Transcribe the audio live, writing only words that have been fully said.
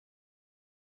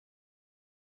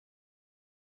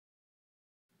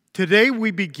Today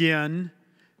we begin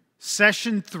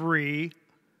Session 3,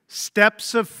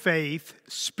 Steps of Faith,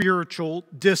 Spiritual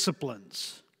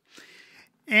Disciplines.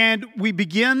 And we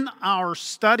begin our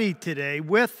study today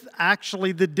with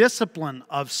actually the discipline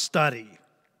of study.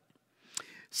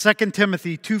 2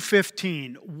 Timothy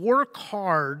 2:15, work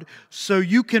hard so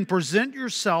you can present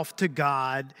yourself to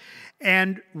God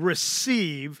and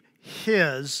receive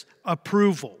His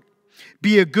approval.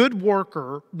 Be a good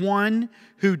worker, one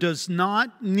who does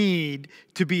not need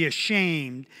to be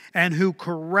ashamed and who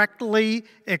correctly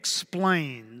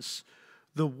explains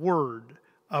the word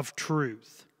of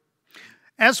truth.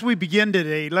 As we begin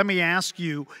today, let me ask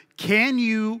you, can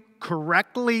you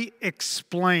correctly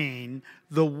explain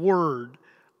the word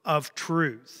of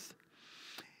truth?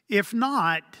 If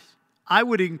not, I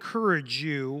would encourage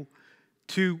you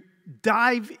to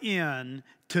dive in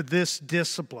to this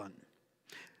discipline.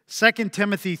 2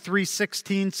 Timothy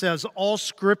 3:16 says, all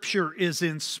Scripture is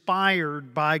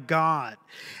inspired by God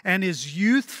and is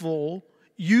useful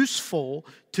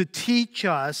to teach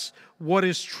us what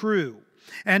is true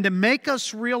and to make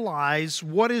us realize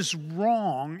what is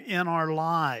wrong in our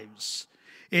lives.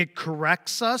 It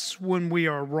corrects us when we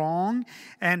are wrong,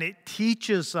 and it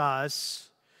teaches us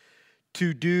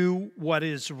to do what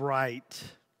is right.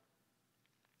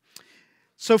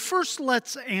 So first,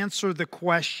 let's answer the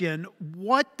question,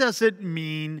 what does it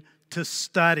mean to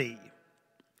study?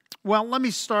 Well, let me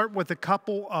start with a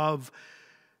couple of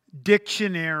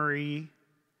dictionary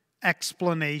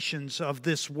explanations of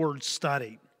this word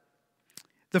study.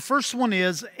 The first one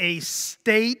is a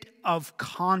state of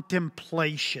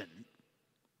contemplation.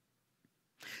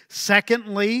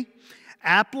 Secondly,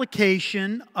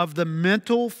 application of the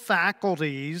mental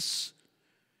faculties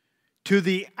to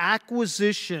the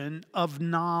acquisition of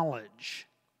knowledge.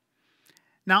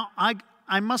 Now,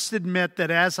 I must admit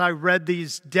that as I read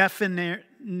these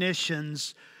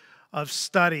definitions of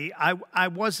study, I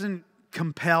wasn't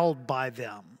compelled by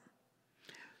them.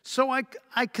 So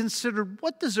I considered,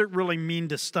 what does it really mean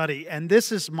to study? And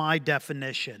this is my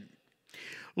definition.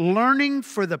 Learning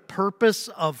for the purpose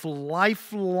of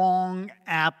lifelong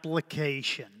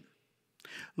application.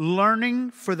 Learning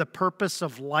for the purpose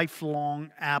of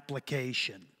lifelong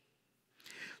application.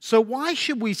 So why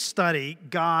should we study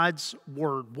God's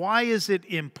Word? Why is it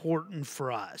important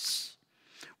for us?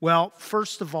 Well,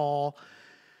 first of all,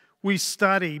 we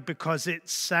study because it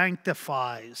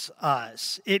sanctifies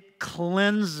us. It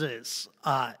cleanses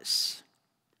us.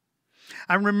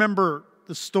 I remember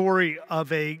the story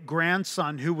of a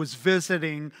grandson who was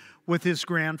visiting with his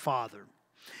grandfather.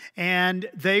 And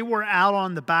they were out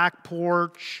on the back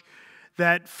porch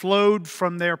that flowed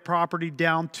from their property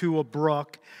down to a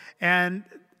brook. And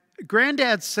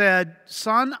Granddad said,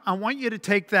 son, I want you to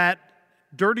take that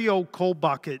dirty old coal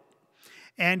bucket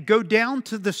and go down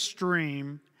to the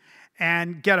stream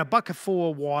and get a bucket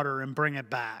full of water and bring it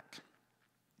back.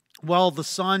 Well, the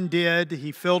son did.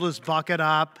 He filled his bucket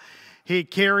up. He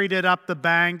carried it up the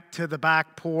bank to the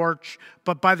back porch,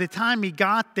 but by the time he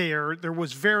got there, there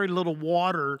was very little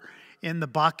water in the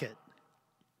bucket.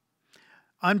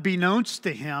 Unbeknownst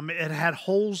to him, it had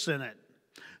holes in it.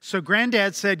 So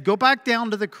Granddad said, go back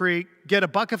down to the creek, get a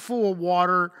bucket full of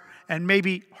water, and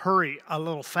maybe hurry a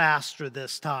little faster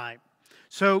this time.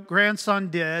 So grandson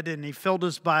did, and he filled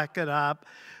his bucket up.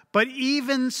 But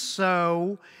even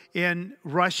so, in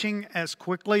rushing as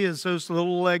quickly as those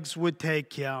little legs would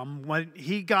take him, when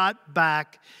he got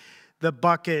back, the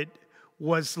bucket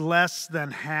was less than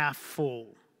half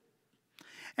full.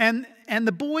 And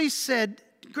the boy said,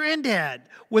 Granddad,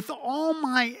 with all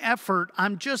my effort,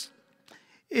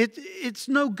 it's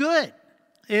no good.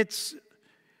 It's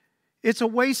a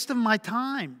waste of my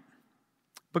time.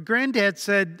 But Granddad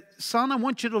said, son, I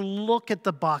want you to look at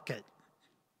the bucket.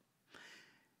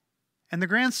 And the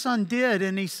grandson did,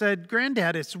 and he said,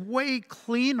 Granddad, it's way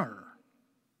cleaner.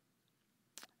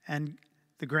 And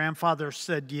the grandfather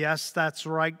said, yes, that's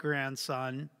right,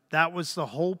 grandson. That was the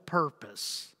whole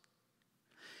purpose.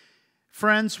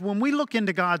 Friends, when we look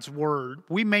into God's Word,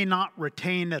 we may not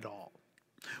retain it all.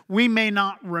 We may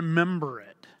not remember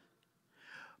it.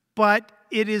 But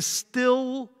it is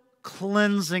still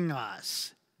cleansing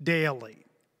us daily.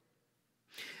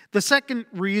 The second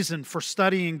reason for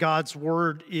studying God's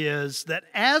Word is that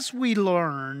as we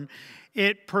learn,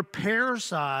 it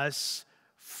prepares us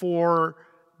for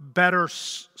better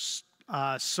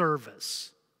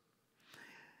service.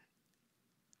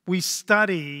 We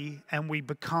study and we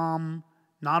become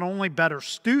not only better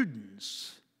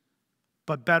students,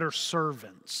 but better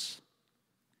servants.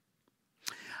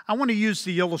 I want to use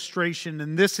the illustration,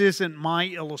 and this isn't my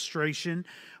illustration,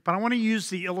 but I want to use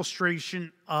the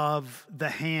illustration of the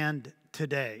hand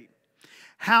today.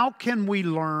 how can we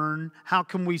learn, how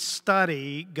can we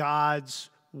study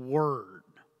God's Word?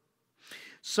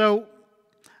 So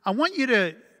I want you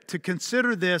to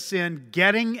consider this in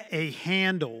getting a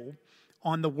handle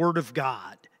on the Word of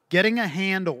God. Getting a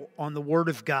handle on the Word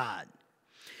of God.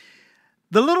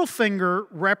 The little finger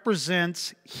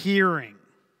represents hearing.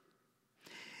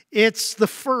 It's the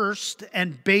first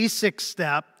and basic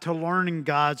step to learning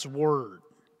God's Word,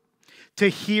 to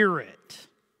hear it.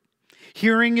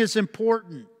 Hearing is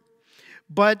important,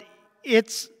 but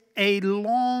it's a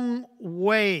long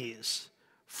ways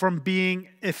from being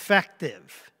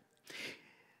effective.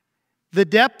 The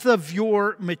depth of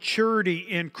your maturity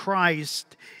in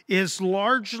Christ is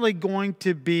largely going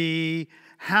to be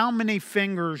how many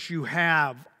fingers you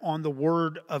have on the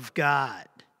Word of God.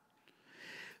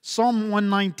 Psalm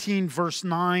 119 verse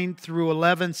 9 through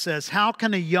 11 says, "How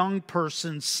can a young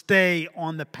person stay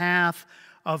on the path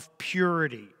of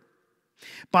purity?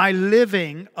 By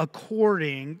living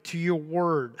according to your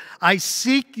word. I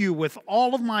seek you with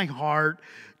all of my heart.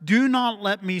 Do not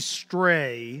let me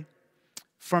stray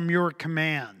from your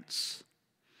commands.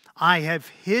 I have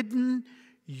hidden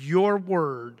your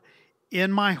word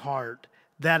in my heart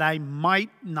that I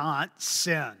might not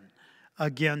sin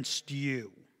against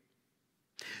you."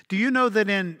 Do you know that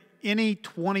in any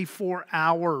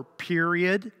 24-hour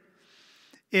period,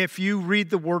 if you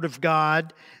read the Word of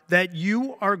God, that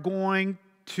you are going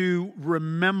to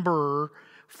remember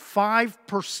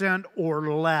 5%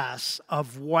 or less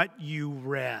of what you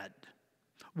read,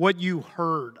 what you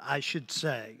heard, I should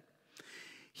say.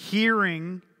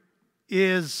 Hearing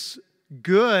is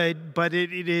good, but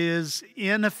it is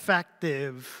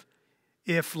ineffective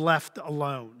if left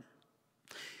alone.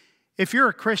 If you're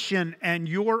a Christian and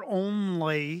your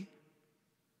only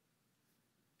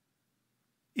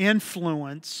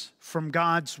influence from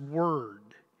God's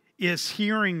Word is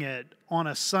hearing it on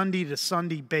a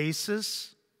Sunday-to-Sunday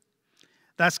basis,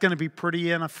 that's going to be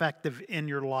pretty ineffective in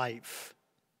your life.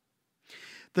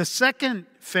 The second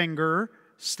finger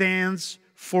stands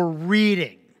for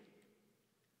reading.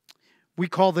 We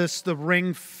call this the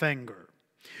ring finger.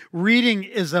 Reading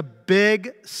is a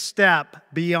big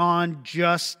step beyond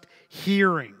just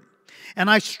hearing. And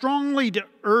I strongly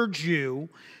urge you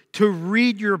to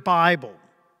read your Bible.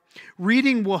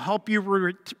 Reading will help you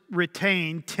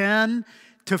retain 10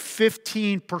 to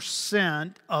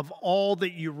 15% of all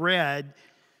that you read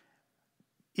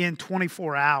in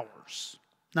 24 hours.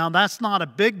 Now, that's not a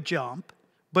big jump,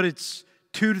 but it's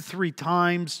 2 to 3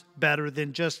 times better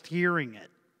than just hearing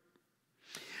it.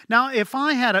 Now, if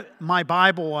I had my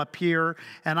Bible up here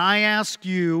and I asked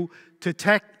you to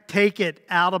take it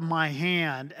out of my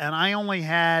hand and I only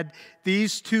had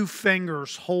these 2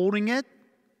 fingers holding it,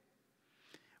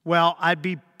 well, I'd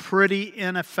be pretty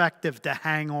ineffective to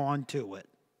hang on to it.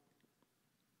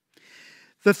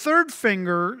 The third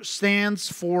finger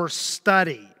stands for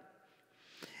study.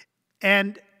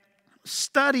 And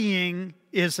studying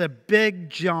is a big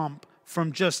jump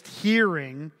from just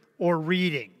hearing or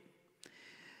reading.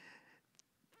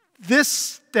 This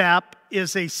step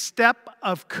is a step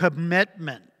of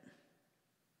commitment.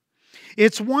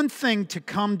 It's one thing to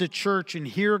come to church and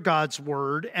hear God's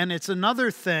Word, and it's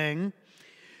another thing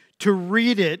to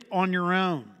read it on your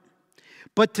own.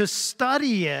 But to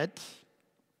study it,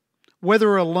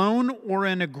 whether alone or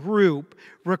in a group,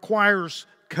 requires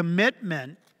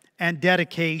commitment and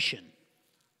dedication.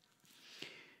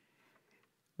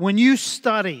 When you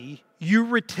study, you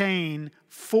retain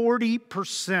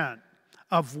 40%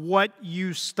 of what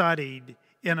you studied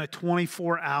in a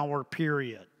 24-hour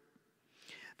period.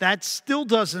 That still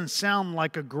doesn't sound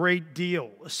like a great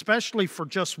deal, especially for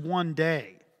just one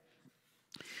day.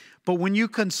 But when you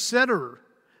consider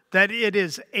that it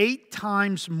is 8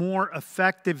 times more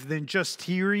effective than just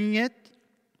hearing it,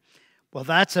 well,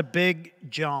 that's a big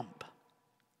jump.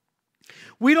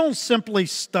 We don't simply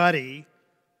study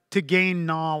to gain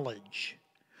knowledge.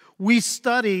 We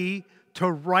study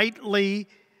to rightly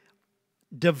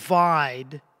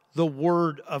divide the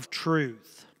word of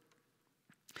truth.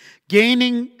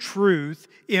 Gaining truth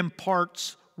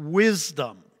imparts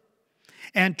wisdom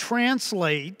and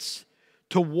translates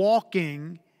to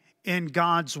walking in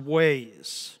God's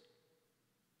ways.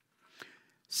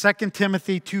 2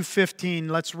 Timothy 2:15,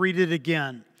 let's read it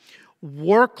again.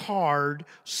 Work hard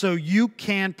so you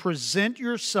can present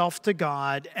yourself to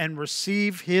God and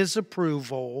receive His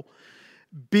approval.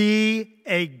 Be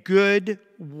a good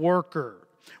worker,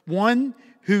 one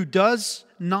who does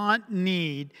not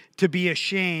need to be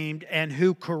ashamed and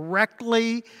who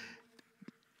correctly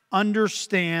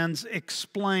understands,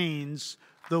 explains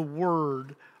the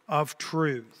word of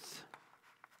truth.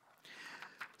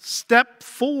 Step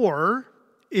 4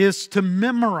 is to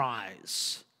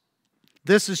memorize.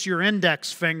 This is your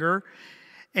index finger,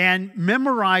 and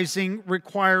memorizing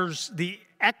requires the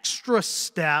extra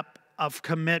step of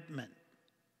commitment.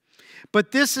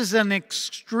 But this is an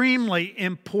extremely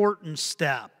important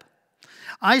step.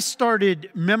 I started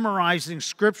memorizing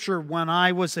Scripture when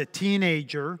I was a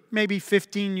teenager, maybe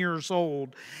 15 years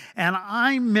old, and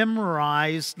I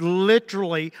memorized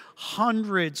literally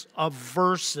hundreds of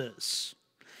verses.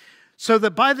 So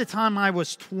that by the time I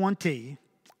was 20,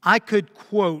 I could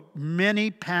quote many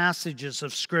passages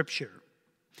of Scripture.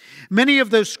 Many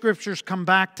of those Scriptures come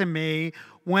back to me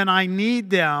when I need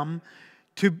them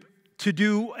to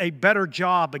do a better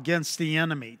job against the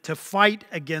enemy, to fight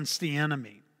against the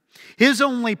enemy. His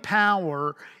only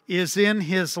power is in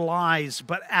his lies,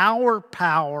 but our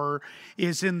power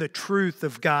is in the truth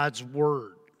of God's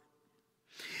Word.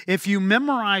 If you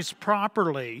memorize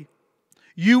properly,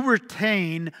 you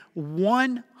retain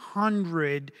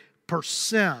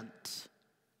 100%.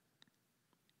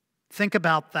 Think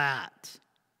about that.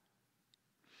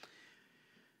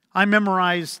 I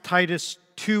memorized Titus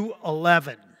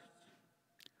 2:11.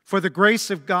 For the grace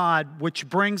of God, which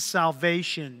brings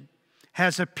salvation,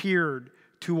 has appeared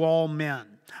to all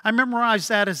men. I memorized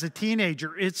that as a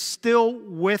teenager. It's still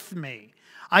with me.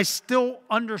 I still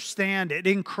understand it.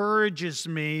 It encourages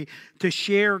me to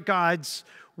share God's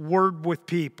Word with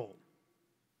people.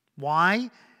 Why?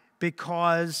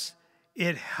 Because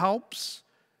it helps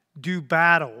do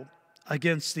battle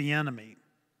against the enemy.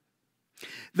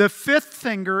 The fifth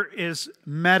finger is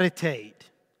meditate.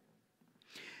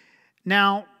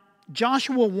 Now,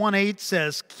 Joshua 1:8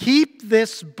 says, keep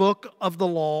this book of the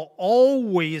law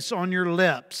always on your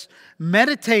lips.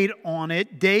 Meditate on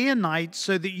it day and night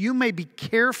so that you may be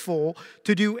careful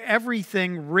to do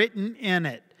everything written in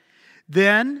it.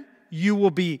 Then you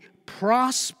will be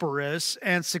prosperous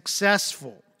and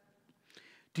successful.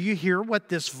 Do you hear what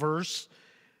this verse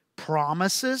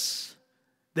promises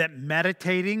that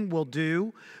meditating will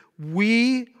do?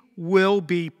 We will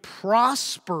be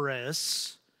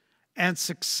prosperous and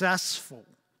successful.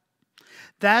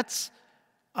 That's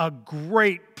a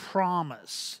great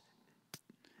promise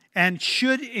and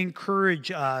should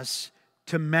encourage us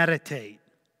to meditate.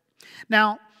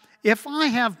 Now, if I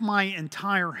have my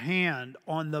entire hand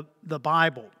on the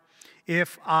Bible,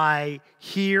 if I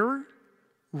hear,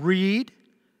 read,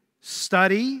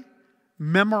 study,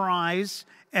 memorize,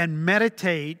 and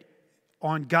meditate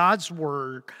on God's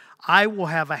Word, I will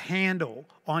have a handle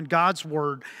on God's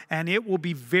Word, and it will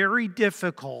be very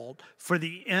difficult for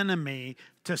the enemy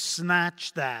to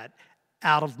snatch that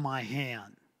out of my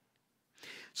hand.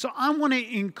 So I want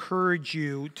to encourage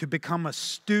you to become a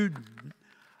student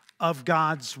of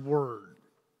God's Word.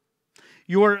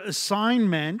 Your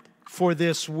assignment for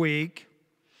this week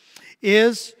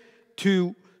is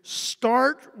to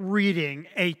start reading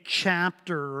a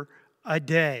chapter a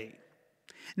day.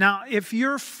 Now, if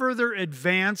you're further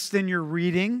advanced in your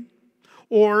reading,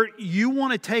 or you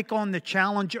want to take on the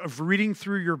challenge of reading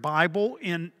through your Bible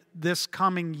in this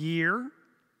coming year,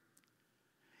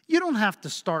 you don't have to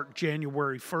start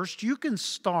January 1st. You can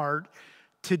start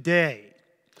today.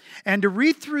 And to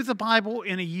read through the Bible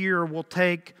in a year will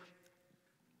take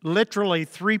literally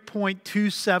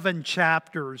 3.27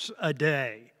 chapters a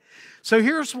day. So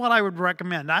here's what I would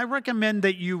recommend. I recommend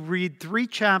that you read 3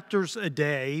 chapters a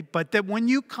day, but that when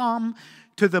you come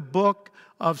to the book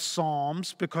of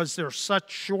Psalms, because they're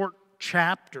such short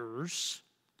chapters,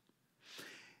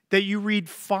 that you read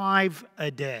 5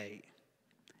 a day.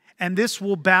 And this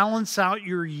will balance out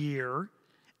your year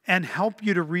and help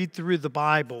you to read through the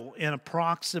Bible in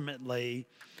approximately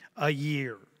a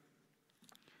year.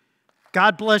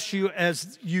 God bless you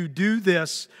as you do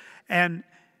this, and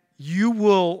you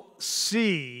will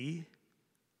see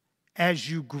as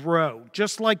you grow.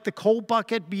 Just like the coal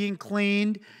bucket being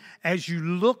cleaned, as you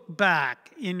look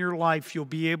back in your life, you'll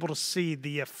be able to see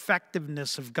the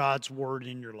effectiveness of God's Word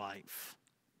in your life.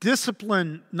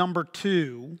 Discipline number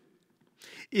 2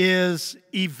 is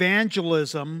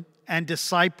evangelism and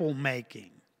disciple making.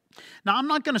 Now, I'm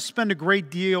not going to spend a great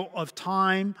deal of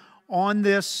time on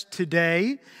this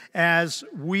today, as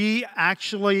we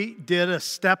actually did a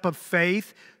step of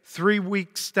faith,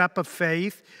 3-week step of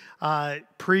faith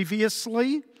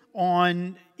previously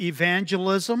on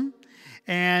evangelism.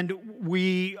 And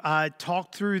we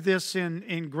talked through this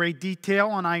in great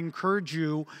detail, and I encourage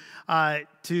you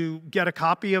to get a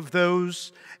copy of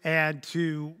those and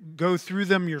to go through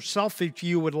them yourself if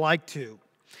you would like to.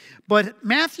 But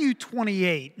Matthew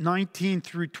 28:19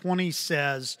 through 20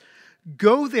 says,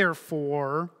 "Go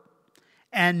therefore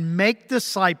and make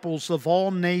disciples of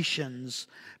all nations,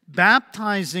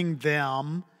 baptizing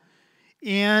them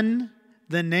in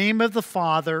the name of the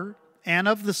Father, and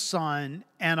of the Son,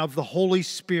 and of the Holy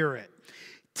Spirit,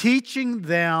 teaching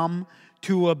them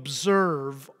to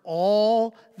observe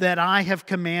all that I have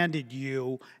commanded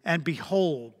you, and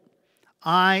behold,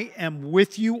 I am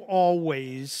with you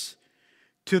always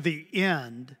to the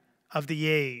end of the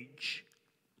age.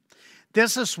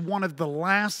 This is one of the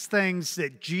last things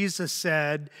that Jesus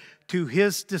said to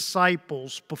his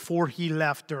disciples before he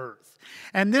left earth.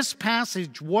 And this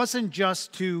passage wasn't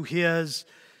just to his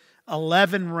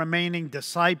 11 remaining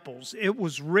disciples. It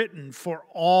was written for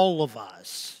all of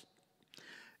us.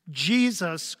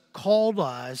 Jesus called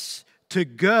us to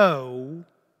go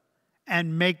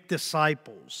and make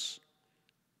disciples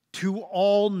to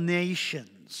all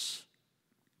nations.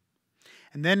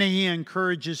 And then he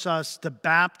encourages us to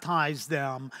baptize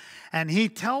them. And he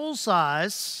tells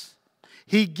us,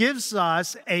 he gives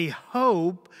us a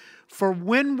hope for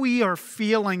when we are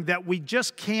feeling that we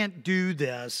just can't do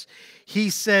this. He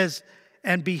says,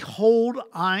 and behold,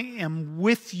 I am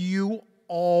with you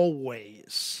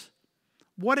always.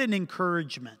 What an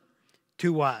encouragement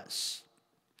to us.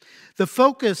 The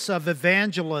focus of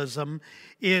evangelism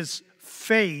is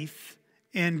faith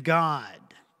in God.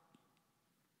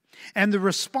 And the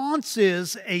response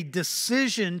is a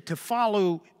decision to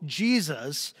follow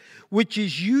Jesus, which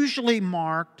is usually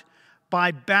marked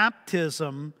by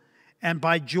baptism and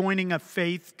by joining a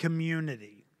faith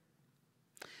community.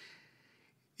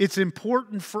 It's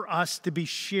important for us to be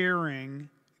sharing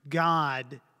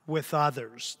God with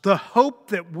others, the hope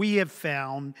that we have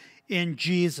found in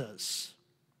Jesus.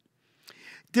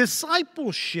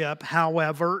 Discipleship,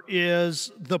 however,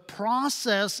 is the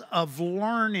process of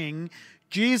learning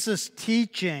Jesus'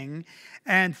 teaching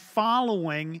and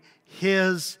following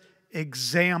his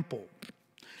example.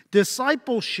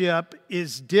 Discipleship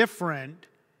is different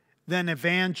than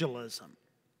evangelism.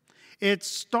 It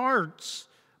starts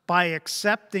by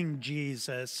accepting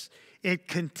Jesus. It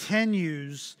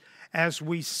continues as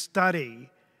we study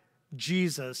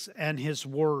Jesus and his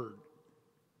word.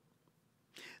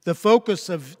 The focus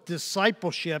of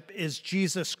discipleship is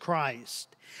Jesus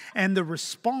Christ, and the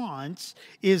response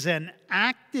is an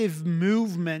active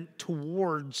movement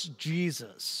towards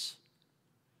Jesus.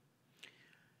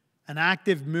 An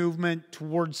active movement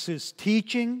towards his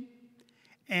teaching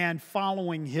and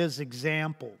following his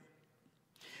example.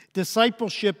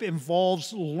 Discipleship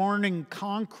involves learning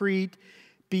concrete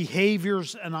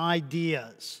behaviors and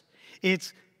ideas.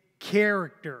 It's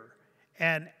character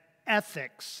and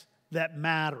ethics that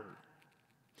matter.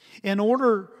 In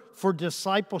order for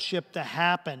discipleship to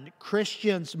happen,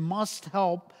 Christians must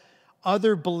help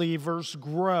other believers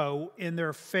grow in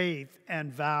their faith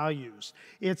and values.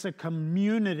 It's a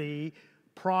community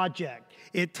project.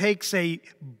 It takes a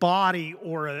body,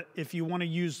 or if you want to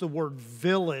use the word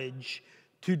village,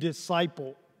 to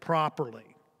disciple properly.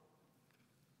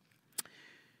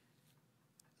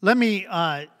 Let me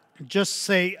just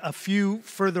say a few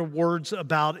further words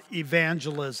about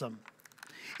evangelism.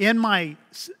 In my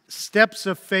Steps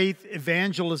of Faith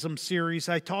evangelism series,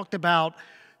 I talked about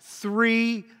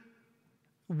 3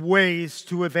 ways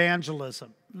to evangelize.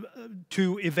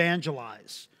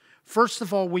 First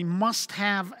of all, we must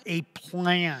have a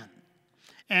plan.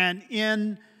 And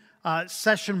in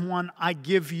session 1, I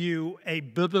give you a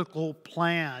biblical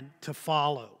plan to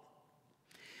follow.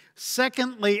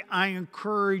 Secondly, I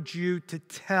encourage you to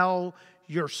tell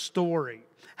your story,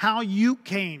 how you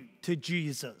came to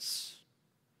Jesus.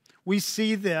 We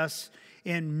see this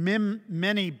in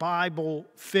many Bible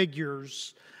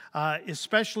figures,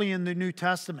 especially in the New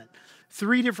Testament.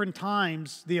 3 different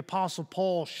times, the Apostle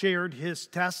Paul shared his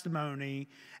testimony,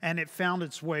 and it found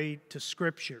its way to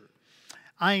Scripture.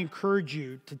 I encourage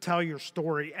you to tell your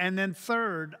story. And then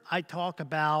third, I talk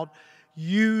about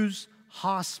use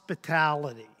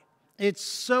hospitality. It's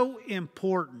so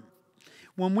important.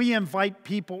 When we invite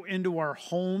people into our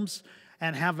homes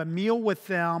and have a meal with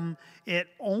them, it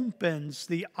opens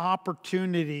the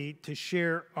opportunity to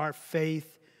share our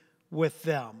faith with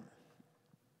them.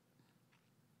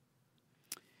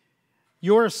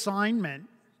 Your assignment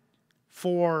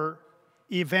for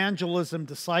evangelism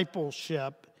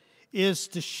discipleship is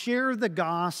to share the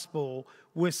gospel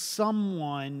with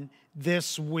someone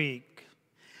this week.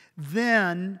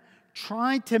 Then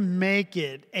try to make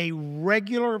it a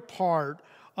regular part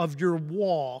of your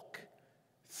walk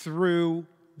through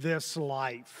this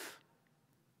life.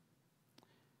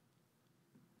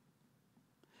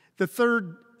 The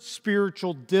third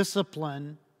spiritual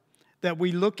discipline that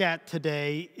we look at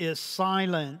today is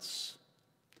silence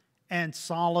and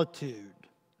solitude.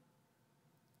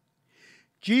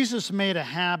 Jesus made a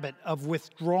habit of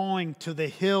withdrawing to the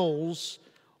hills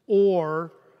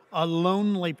or a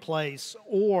lonely place,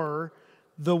 or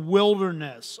the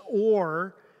wilderness,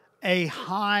 or a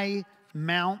high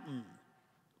mountain,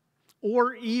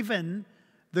 or even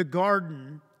the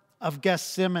Garden of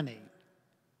Gethsemane.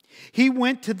 He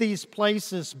went to these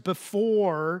places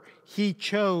before he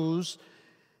chose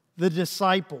the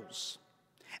disciples,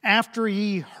 after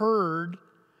he heard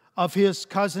of his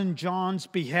cousin John's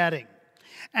beheading,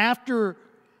 after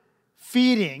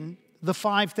feeding the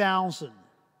 5,000,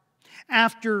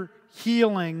 after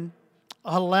healing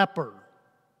a leper,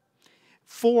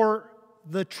 for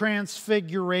the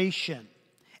transfiguration,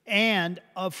 and,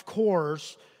 of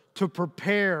course, to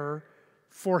prepare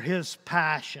for his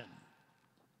passion.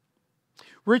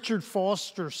 Richard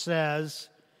Foster says,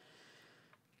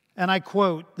 and I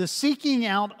quote, "The seeking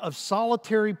out of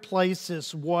solitary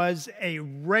places was a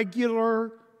regular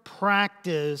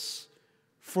practice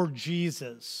for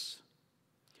Jesus.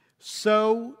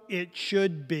 So it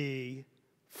should be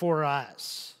for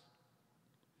us."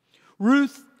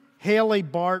 Ruth Haley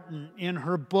Barton, in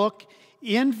her book,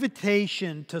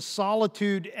 Invitation to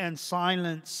Solitude and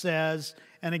Silence, says,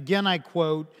 and again I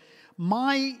quote,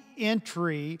 "My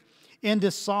entry into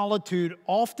solitude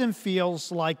often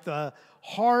feels like the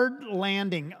hard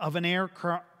landing of an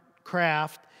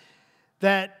aircraft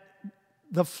that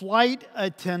the flight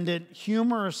attendant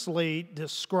humorously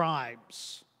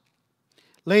describes.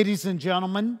 Ladies and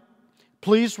gentlemen,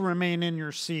 please remain in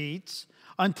your seats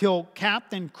until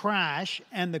Captain Crash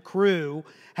and the crew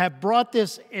have brought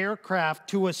this aircraft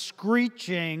to a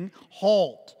screeching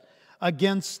halt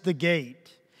against the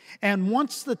gate. And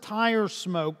once the tire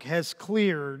smoke has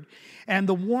cleared and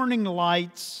the warning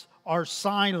lights are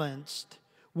silenced,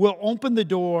 we'll open the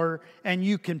door and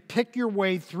you can pick your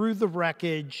way through the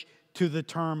wreckage to the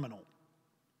terminal."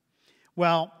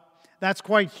 Well, that's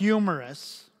quite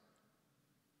humorous.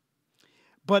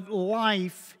 But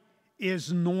life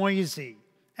is noisy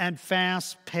and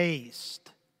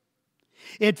fast-paced.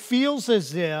 It feels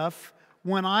as if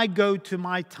when I go to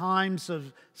my times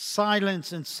of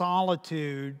silence and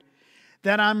solitude,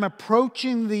 that I'm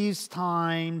approaching these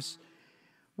times,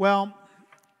 well,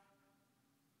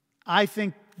 I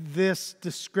think this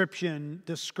description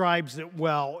describes it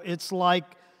well. It's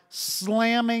like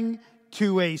slamming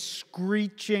to a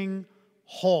screeching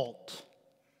halt.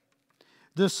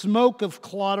 The smoke of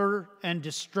clutter and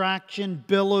distraction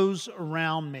billows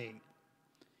around me,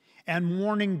 and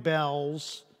warning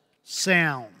bells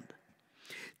sound,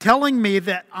 telling me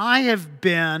that I have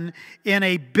been in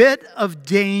a bit of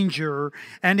danger,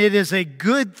 and it is a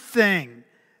good thing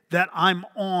that I'm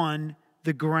on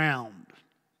the ground.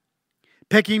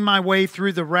 Picking my way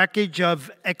through the wreckage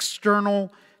of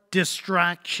external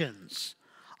distractions,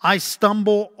 I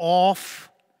stumble off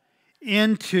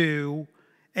into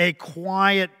a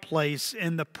quiet place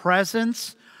in the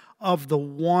presence of the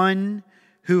one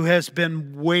who has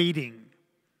been waiting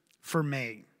for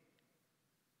me.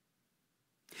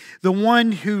 The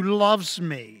one who loves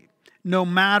me, no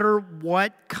matter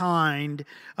what kind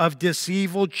of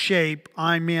disevoled shape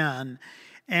I'm in,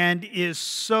 and is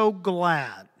so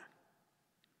glad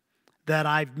that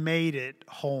I've made it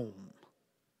home.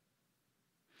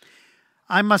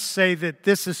 I must say that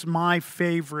this is my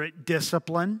favorite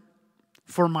discipline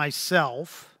for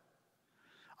myself.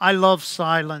 I love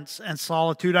silence and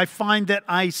solitude. I find that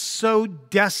I so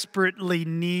desperately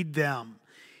need them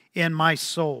in my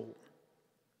soul.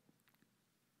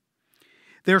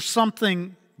 There's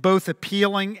something both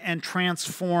appealing and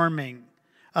transforming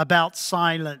about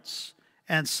silence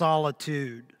and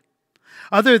solitude.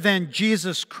 Other than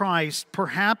Jesus Christ,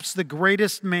 perhaps the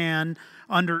greatest man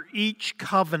under each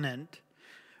covenant,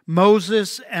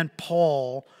 Moses and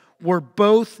Paul were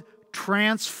both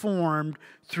transformed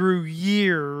through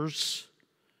years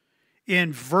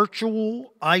in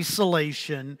virtual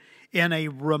isolation in a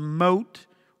remote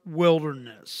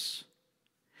wilderness.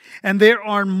 And there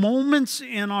are moments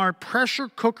in our pressure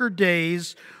cooker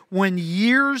days when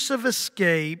years of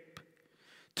escape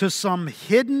to some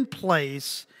hidden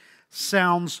place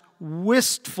sounds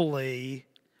wistfully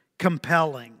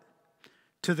compelling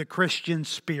to the Christian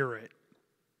spirit.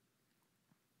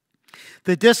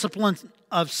 The discipline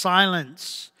of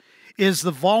silence is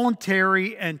the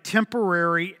voluntary and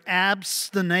temporary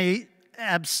abstention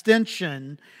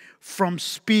from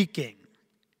speaking,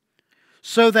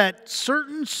 so that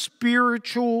certain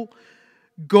spiritual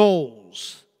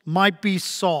goals might be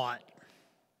sought.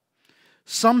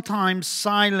 Sometimes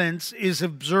silence is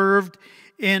observed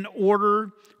in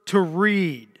order to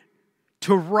read,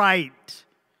 to write,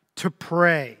 to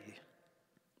pray.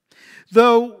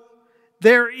 Though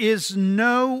there is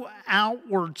no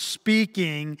outward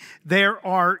speaking, there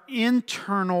are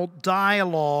internal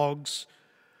dialogues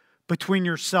between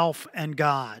yourself and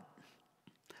God.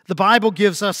 The Bible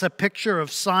gives us a picture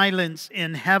of silence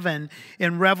in heaven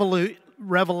in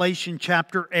Revelation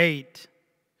chapter 8,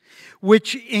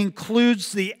 which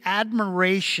includes the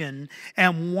admiration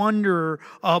and wonder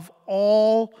of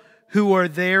all who are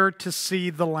there to see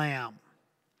the Lamb.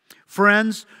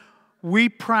 Friends, we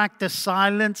practice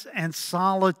silence and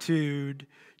solitude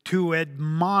to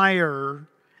admire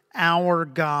our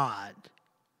God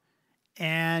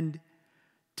and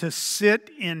to sit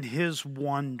in His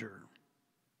wonder.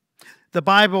 The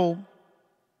Bible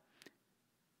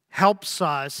helps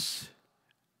us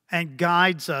and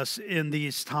guides us in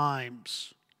these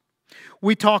times.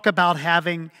 We talk about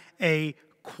having a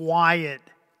quiet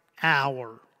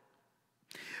hour.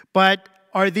 But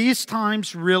are these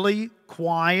times really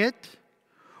quiet?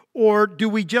 Or do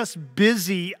we just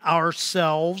busy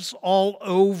ourselves all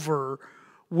over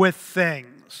with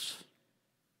things?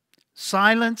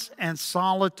 Silence and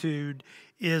solitude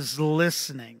is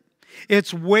listening.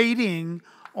 It's waiting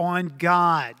on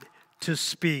God to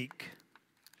speak.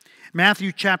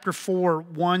 Matthew chapter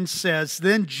 4:1 says,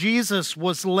 "Then Jesus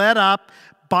was led up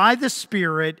by the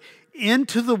Spirit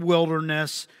into the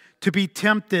wilderness to be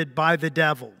tempted by the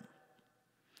devil."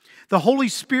 The Holy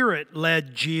Spirit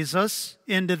led Jesus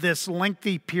into this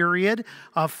lengthy period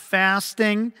of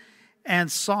fasting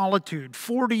and solitude,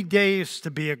 40 days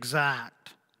to be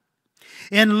exact.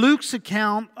 In Luke's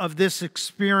account of this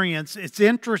experience, it's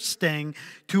interesting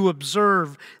to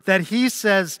observe that he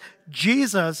says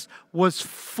Jesus was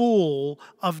full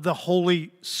of the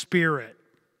Holy Spirit.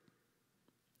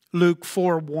 Luke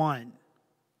 4:1.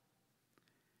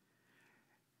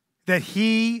 That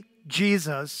he,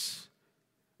 Jesus,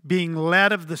 being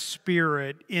led of the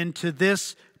Spirit into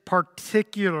this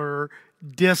particular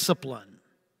discipline.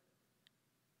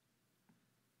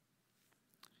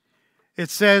 It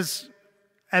says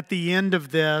at the end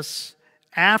of this,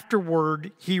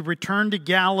 afterward he returned to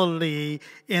Galilee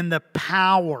in the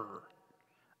power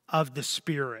of the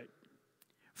Spirit.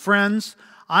 Friends,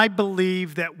 I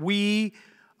believe that we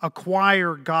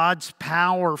acquire God's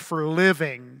power for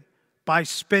living by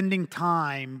spending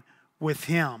time with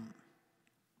Him.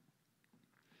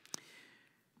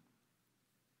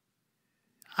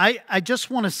 I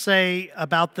just want to say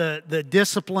about the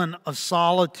discipline of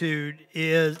solitude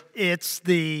is it's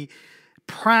the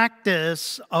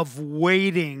practice of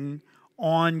waiting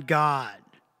on God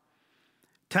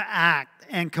to act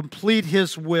and complete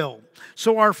His will.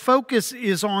 So our focus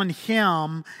is on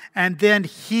Him, and then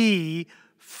He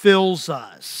fills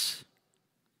us.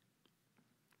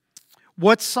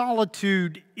 What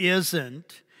solitude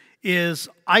isn't is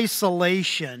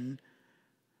isolation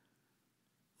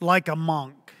like a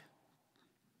monk.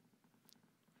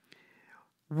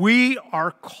 We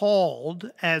are called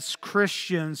as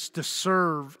Christians to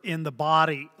serve in the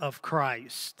body of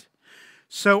Christ.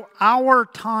 So our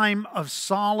time of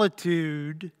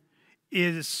solitude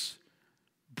is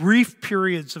brief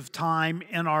periods of time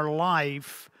in our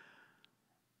life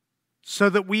so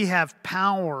that we have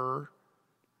power.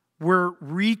 We're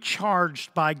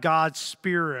recharged by God's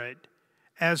Spirit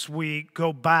as we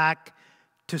go back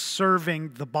to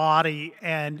serving the body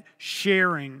and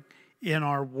sharing in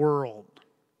our world.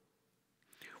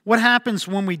 What happens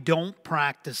when we don't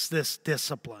practice this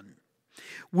discipline?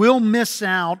 We'll miss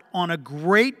out on a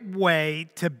great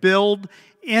way to build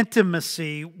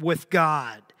intimacy with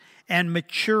God and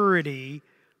maturity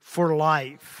for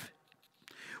life.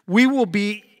 We will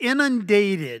be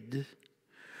inundated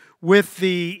with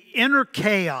the inner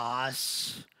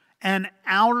chaos and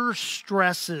outer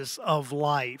stresses of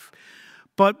life.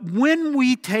 But when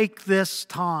we take this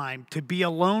time to be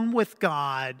alone with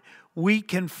God, we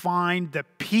can find the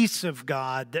peace of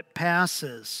God that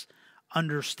passes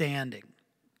understanding.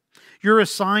 Your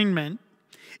assignment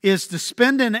is to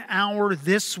spend an hour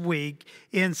this week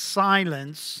in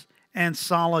silence and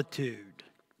solitude.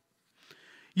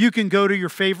 You can go to your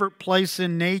favorite place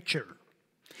in nature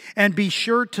and be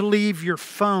sure to leave your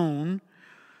phone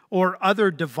or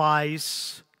other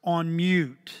device on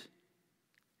mute.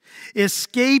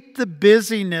 Escape the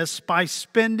busyness by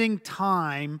spending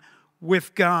time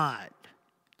with God,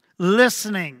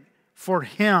 listening for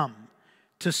Him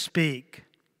to speak.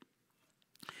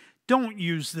 Don't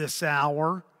use this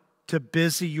hour to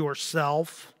busy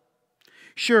yourself.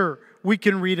 Sure, we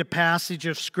can read a passage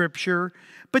of Scripture,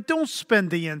 but don't spend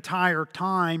the entire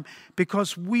time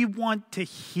because we want to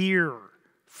hear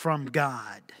from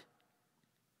God.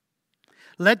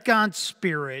 Let God's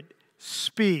Spirit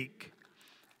speak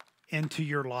into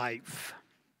your life.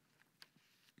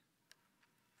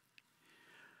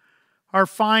 Our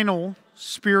final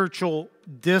spiritual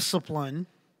discipline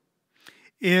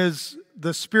is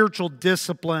the spiritual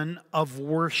discipline of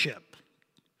worship.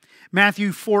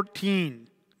 Matthew 14,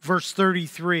 verse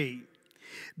 33.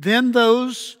 Then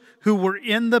those who were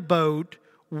in the boat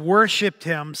worshiped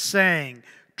him, saying,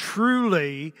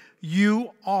 "Truly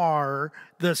you are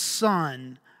the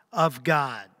Son of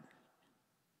God."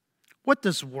 What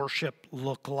does worship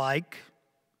look like?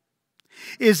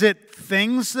 Is it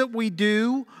things that we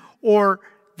do or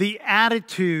the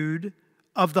attitude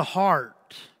of the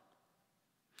heart?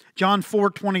 John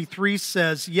 4:23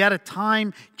 says, "Yet a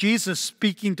time," Jesus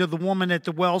speaking to the woman at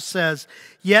the well says,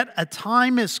 "Yet a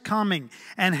time is coming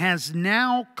and has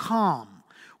now come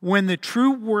when the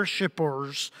true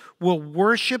worshipers will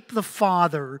worship the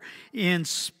Father in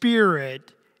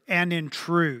spirit and in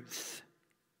truth.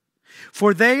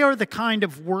 For they are the kind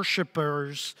of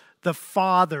worshipers the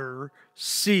Father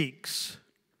seeks."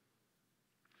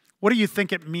 What do you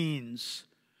think it means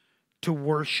to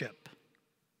worship?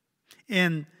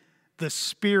 In the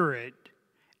Spirit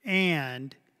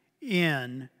and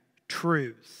in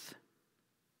truth.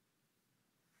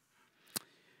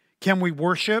 Can we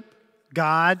worship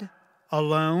God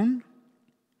alone?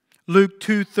 Luke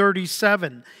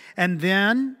 2:37. And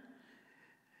then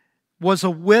was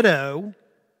a widow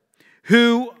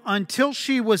who, until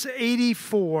she was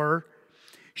 84,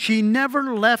 she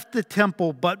never left the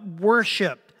temple but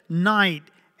worshiped night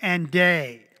and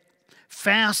day,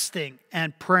 fasting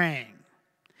and praying.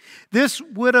 This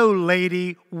widow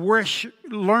lady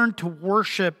learned to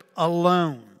worship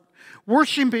alone.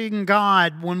 Worshiping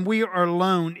God when we are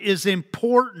alone is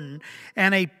important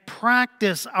and a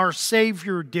practice our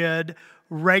Savior did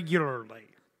regularly.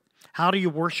 How do you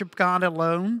worship God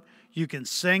alone? You can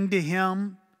sing to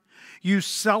Him. You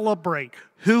celebrate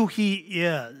who He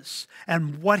is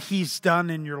and what He's done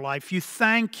in your life. You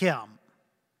thank Him.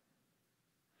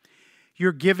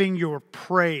 You're giving your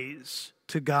praise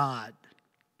to God.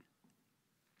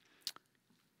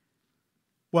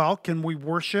 Well, can we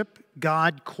worship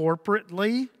God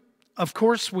corporately? Of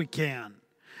course we can.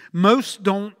 Most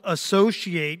don't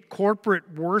associate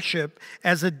corporate worship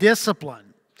as a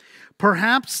discipline.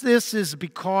 Perhaps this is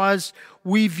because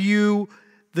we view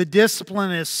the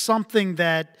discipline as something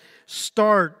that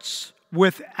starts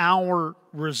with our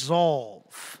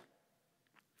resolve.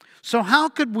 So how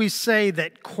could we say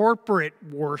that corporate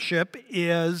worship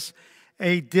is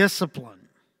a discipline?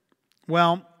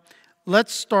 Well,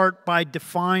 let's start by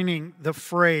defining the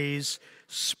phrase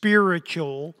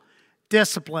spiritual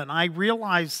discipline. I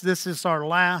realize this is our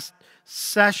last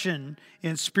session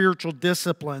in spiritual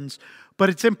disciplines, but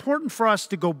it's important for us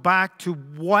to go back to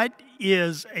what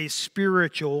is a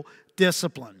spiritual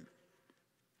discipline.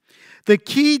 The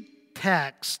key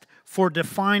text for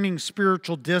defining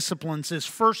spiritual disciplines is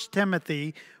 1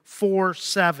 Timothy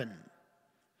 4:7.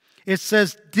 It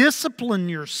says, "Discipline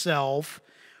yourself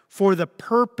for the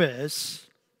purpose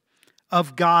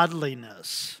of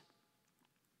godliness."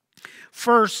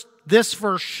 First, this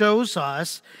verse shows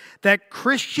us that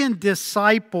Christian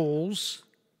disciples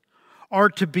are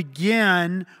to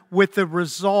begin with the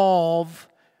resolve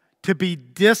to be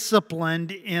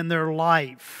disciplined in their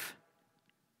life,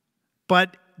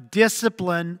 but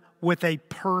discipline with a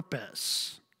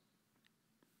purpose.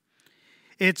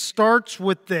 It starts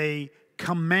with a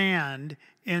command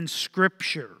in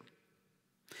Scripture.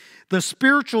 The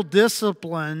spiritual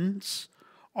disciplines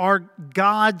are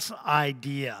God's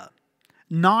idea,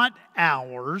 not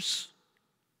ours.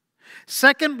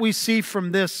 Second, we see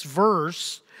from this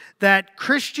verse that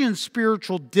Christian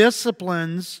spiritual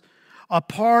disciplines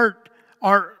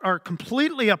are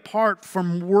completely apart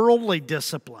from worldly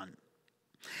discipline.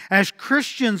 As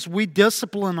Christians, we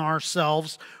discipline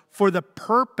ourselves for the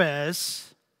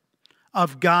purpose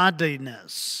of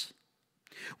godliness.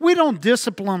 We don't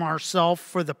discipline ourselves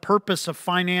for the purpose of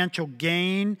financial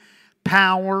gain,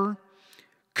 power,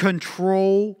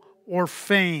 control, or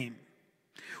fame.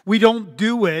 We don't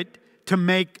do it to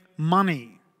make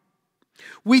money.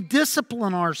 We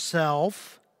discipline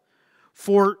ourselves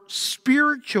for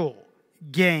spiritual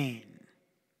gain.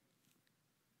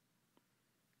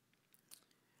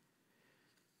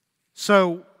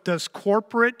 So, does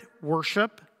corporate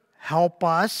worship help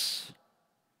us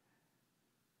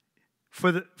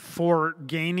for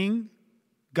gaining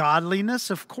godliness?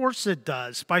 Of course it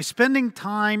does. By spending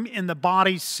time in the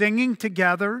body singing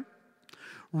together,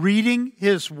 reading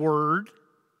His Word,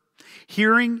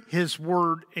 hearing His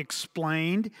Word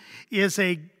explained is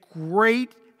a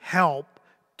great help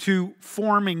to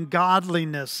forming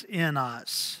godliness in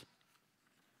us.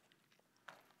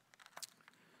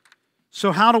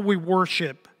 So how do we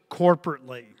worship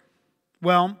corporately?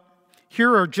 Well,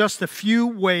 here are just a few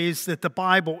ways that the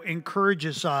Bible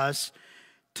encourages us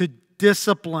to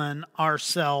discipline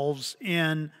ourselves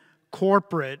in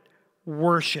corporate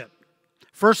worship.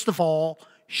 First of all,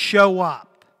 show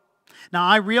up. Now,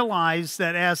 I realize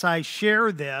that as I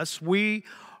share this, we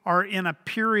are in a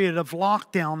period of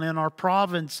lockdown in our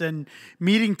province, and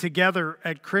meeting together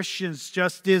at Christians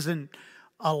just isn't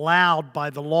allowed by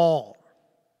the law.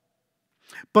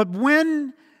 But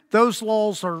when those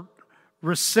laws are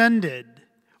rescinded,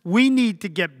 we need to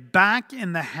get back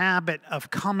in the habit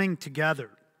of coming together.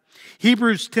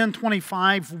 Hebrews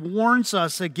 10:25 warns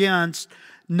us against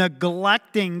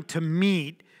neglecting to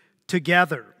meet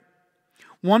together.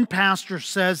 One pastor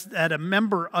says that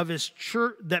members of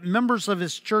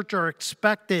his church are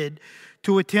expected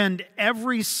to attend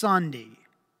every Sunday.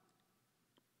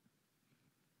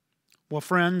 Well,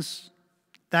 friends,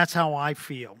 that's how I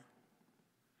feel.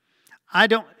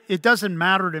 It doesn't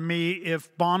matter to me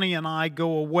if Bonnie and I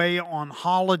go away on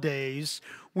holidays.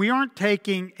 We aren't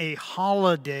taking a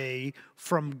holiday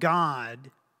from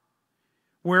God.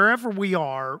 Wherever we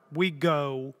are, we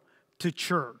go to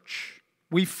church.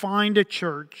 We find a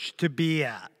church to be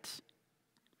at.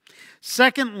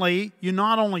 Secondly, you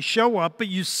not only show up, but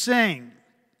you sing.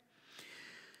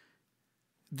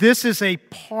 This is a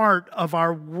part of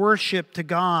our worship to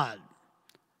God.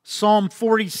 Psalm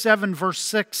 47 verse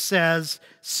 6 says,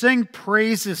 sing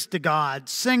praises to God,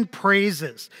 sing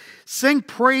praises. Sing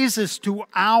praises to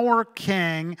our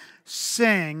King,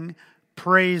 sing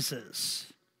praises.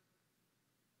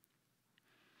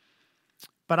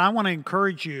 But I want to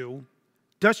encourage you,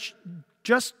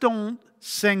 just don't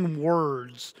sing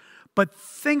words, but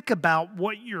think about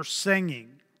what you're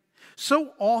singing.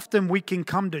 So often we can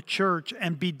come to church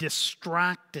and be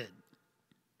distracted.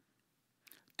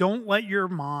 Don't let your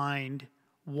mind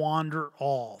wander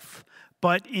off,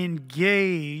 but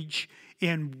engage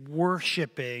in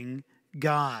worshiping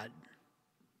God.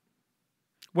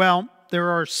 Well,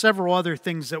 there are several other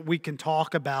things that we can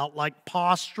talk about, like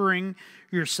posturing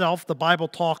yourself. The Bible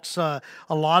talks a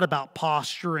lot about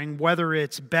posturing, whether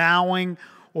it's bowing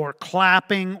or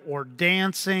clapping or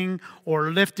dancing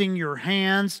or lifting your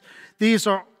hands. These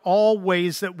are all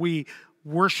ways that we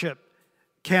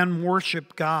can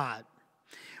worship God.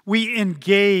 We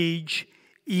engage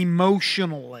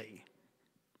emotionally.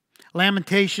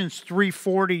 Lamentations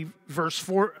 3:40 verse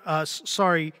 4.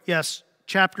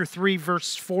 Chapter 3,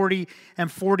 verse 40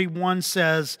 and 41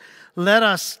 says, let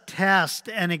us test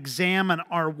and examine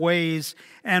our ways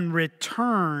and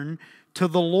return to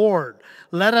the Lord.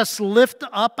 Let us lift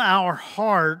up our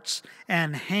hearts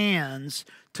and hands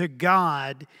to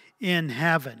God in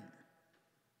heaven.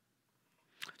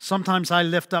 Sometimes I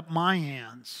lift up my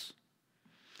hands.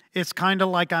 It's kind of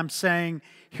like I'm saying,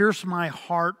 here's my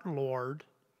heart, Lord.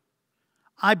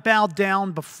 I bow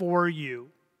down before you.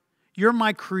 You're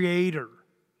my creator.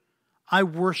 I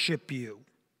worship you.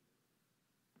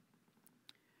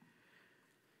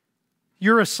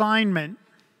 Your assignment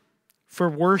for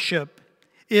worship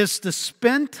is to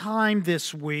spend time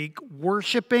this week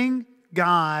worshiping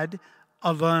God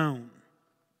alone.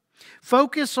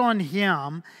 Focus on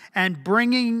Him and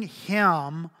bringing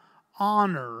Him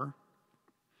honor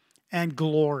and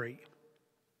glory.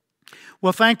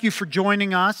 Well, thank you for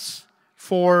joining us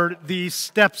for these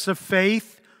steps of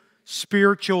faith,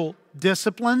 spiritual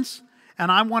disciplines.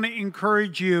 And I want to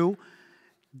encourage you,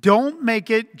 don't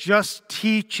make it just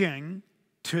teaching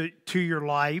to your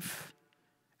life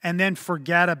and then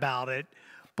forget about it,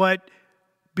 but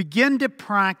begin to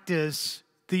practice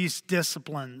these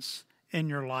disciplines in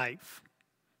your life.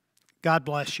 God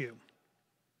bless you.